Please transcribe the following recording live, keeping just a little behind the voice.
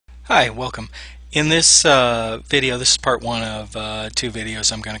Hi, welcome. In this video, this is part one of two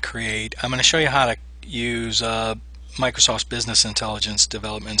videos I'm going to create. I'm going to show you how to use Microsoft's Business Intelligence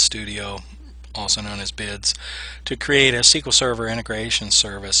Development Studio, also known as BIDS, to create a SQL Server Integration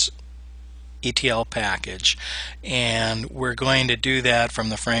Service ETL package. And we're going to do that from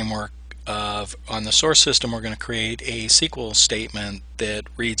the framework of, on the source system, we're going to create a SQL statement that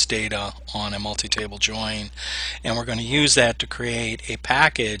reads data on a multi-table join, and we're going to use that to create a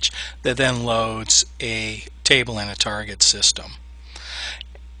package that then loads a table in a target system.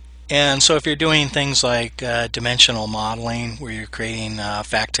 And so if you're doing things like dimensional modeling, where you're creating a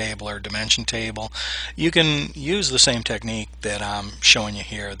fact table or dimension table, you can use the same technique that I'm showing you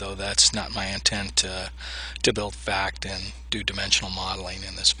here, though that's not my intent to build fact and do dimensional modeling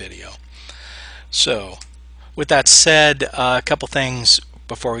in this video. So with that said, a couple things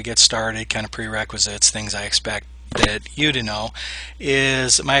before we get started, kind of prerequisites, things I expect that you to know,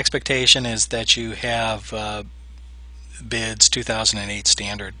 is my expectation is that you have BIDS 2008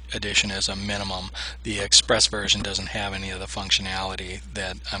 Standard Edition as a minimum. The Express version doesn't have any of the functionality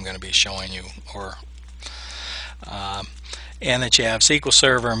that I'm going to be showing you, and that you have SQL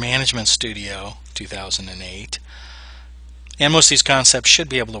Server Management Studio 2008. And most of these concepts should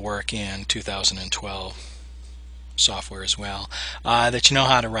be able to work in 2012 software as well. That you know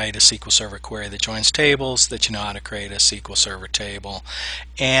how to write a SQL Server query that joins tables, that you know how to create a SQL Server table.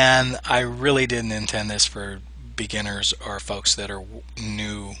 And I really didn't intend this for beginners or folks that are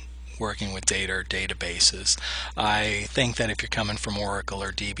new working with data or databases. I think that if you're coming from Oracle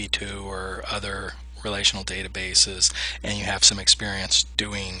or DB2 or other relational databases and you have some experience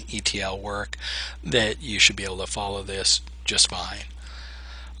doing ETL work, that you should be able to follow this just fine.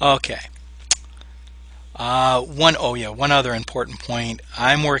 Okay. One other important point.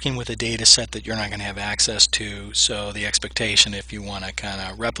 I'm working with a data set that you're not going to have access to, so the expectation, if you want to kind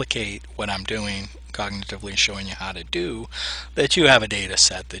of replicate what I'm doing, cognitively showing you how to do, that you have a data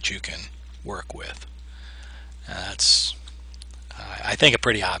set that you can work with. That's, I think, a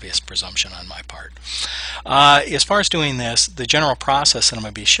pretty obvious presumption on my part. As far as doing this, the general process that I'm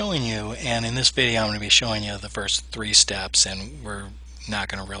going to be showing you, and in this video I'm going to be showing you the first three steps, and we're not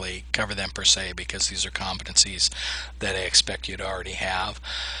going to really cover them per se because these are competencies that I expect you to already have.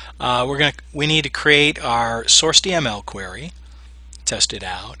 We need to create our source DML query, test it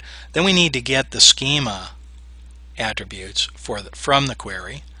out. Then we need to get the schema attributes from the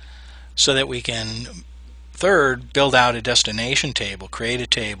query so that we can, third, build out a destination table, create a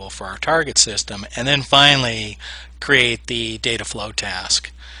table for our target system, and then finally create the data flow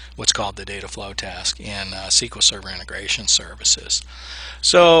task, what's called the data flow task in SQL Server Integration Services.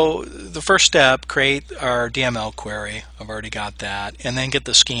 So the first step, create our DML query. I've already got that, and then get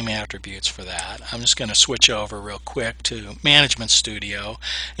the schema attributes for that. I'm just going to switch over real quick to Management Studio,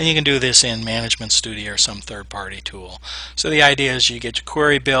 and you can do this in Management Studio or some third-party tool. So the idea is you get your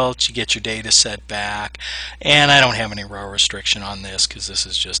query built, you get your data set back, and I don't have any row restriction on this because this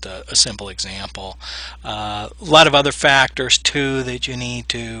is just a simple example. A lot of other factors too that you're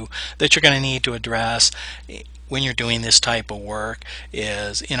going to need to address when you're doing this type of work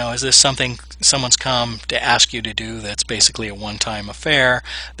is, is this something someone's come to ask you to do that's basically a one-time affair?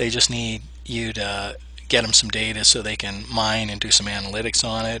 They just need you to get them some data so they can mine and do some analytics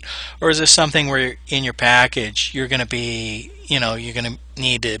on it? Or is this something where in your package you're going to be, you're going to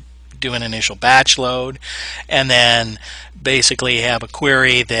need to do an initial batch load and then basically have a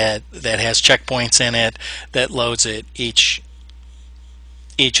query that has checkpoints in it that loads it each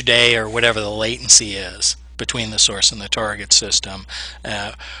day or whatever the latency is between the source and the target system?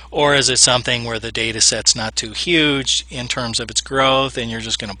 Or is it something where the data set's not too huge in terms of its growth and you're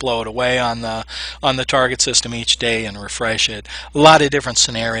just going to blow it away on the target system each day and refresh it? A lot of different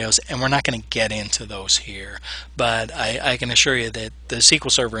scenarios, and we're not going to get into those here, but I can assure you that the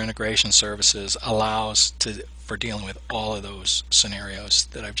SQL Server Integration Services allows for dealing with all of those scenarios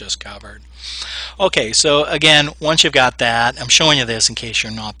that I've just covered. Okay, so again, once you've got that, I'm showing you this in case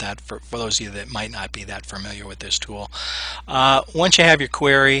you're not that, for those of you that might not be that familiar with this tool. Once you have your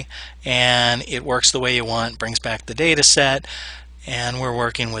query and it works the way you want, brings back the data set, and we're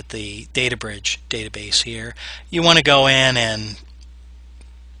working with the DataBridge database here, you want to go in and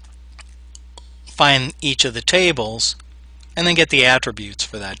find each of the tables and then get the attributes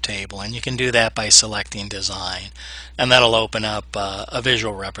for that table, and you can do that by selecting design, and that'll open up a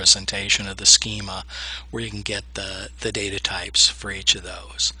visual representation of the schema where you can get the data types for each of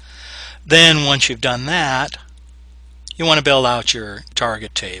those. Then once you've done that, you want to build out your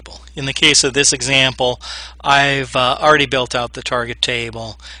target table. In the case of this example, I've already built out the target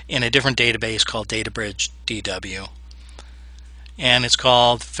table in a different database called DataBridge DW. and it's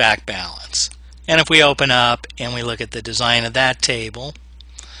called fact balance. And if we open up and we look at the design of that table,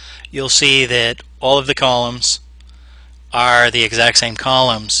 you'll see that all of the columns are the exact same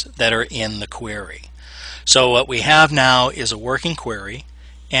columns that are in the query. So what we have now is a working query,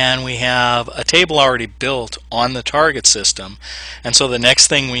 and we have a table already built on the target system. And so the next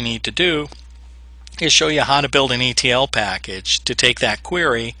thing we need to do is show you how to build an ETL package to take that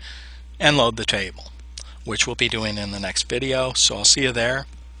query and load the table, which we'll be doing in the next video. So I'll see you there.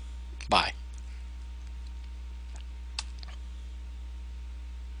 Bye.